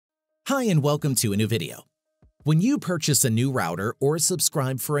Hi and welcome to a new video. When you purchase a new router or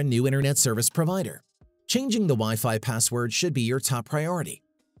subscribe for a new internet service provider, changing the Wi-Fi password should be your top priority.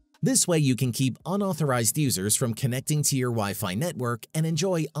 This way you can keep unauthorized users from connecting to your Wi-Fi network and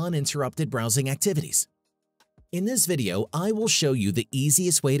enjoy uninterrupted browsing activities. In this video, I will show you the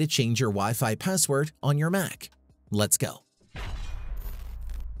easiest way to change your Wi-Fi password on your Mac. Let's go.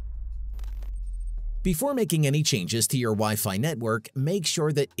 Before making any changes to your Wi-Fi network, make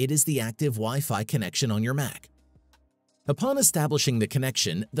sure that it is the active Wi-Fi connection on your Mac. Upon establishing the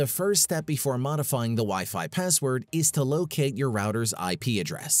connection, the first step before modifying the Wi-Fi password is to locate your router's IP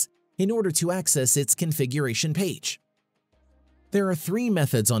address in order to access its configuration page. There are three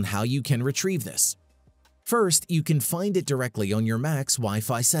methods on how you can retrieve this. First, you can find it directly on your Mac's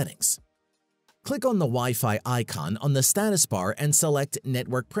Wi-Fi settings. Click on the Wi-Fi icon on the status bar and select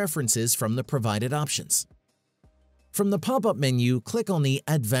Network Preferences from the provided options. From the pop-up menu, click on the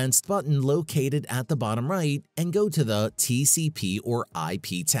Advanced button located at the bottom right and go to the TCP or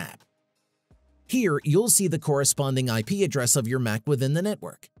IP tab. Here, you'll see the corresponding IP address of your Mac within the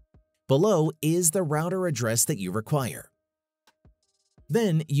network. Below is the router address that you require.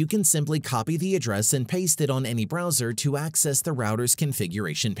 Then, you can simply copy the address and paste it on any browser to access the router's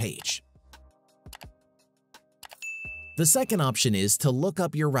configuration page. The second option is to look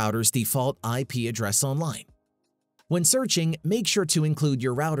up your router's default IP address online. When searching, make sure to include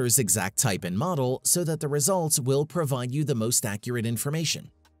your router's exact type and model so that the results will provide you the most accurate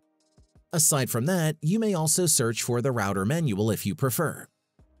information. Aside from that, you may also search for the router manual if you prefer.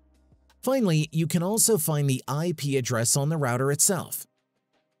 Finally, you can also find the IP address on the router itself.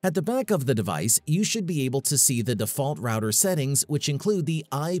 At the back of the device, you should be able to see the default router settings, which include the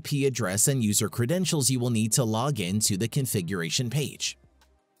IP address and user credentials you will need to log in to the configuration page.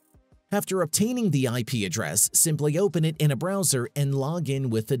 After obtaining the IP address, simply open it in a browser and log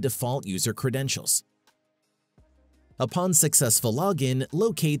in with the default user credentials. Upon successful login,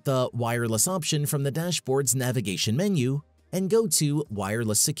 locate the Wireless option from the dashboard's navigation menu and go to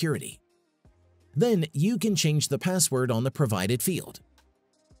Wireless Security. Then you can change the password on the provided field.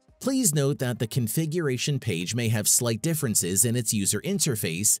 Please note that the configuration page may have slight differences in its user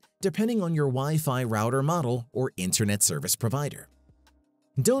interface depending on your Wi-Fi router model or internet service provider.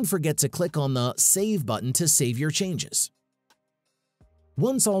 Don't forget to click on the Save button to save your changes.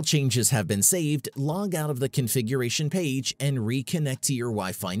 Once all changes have been saved, log out of the configuration page and reconnect to your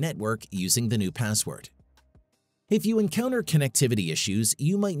Wi-Fi network using the new password. If you encounter connectivity issues,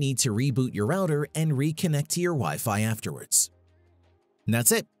 you might need to reboot your router and reconnect to your Wi-Fi afterwards. And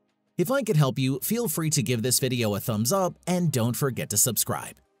that's it. If I could help you, feel free to give this video a thumbs up and don't forget to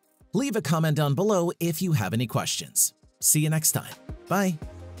subscribe. Leave a comment down below if you have any questions. See you next time. Bye.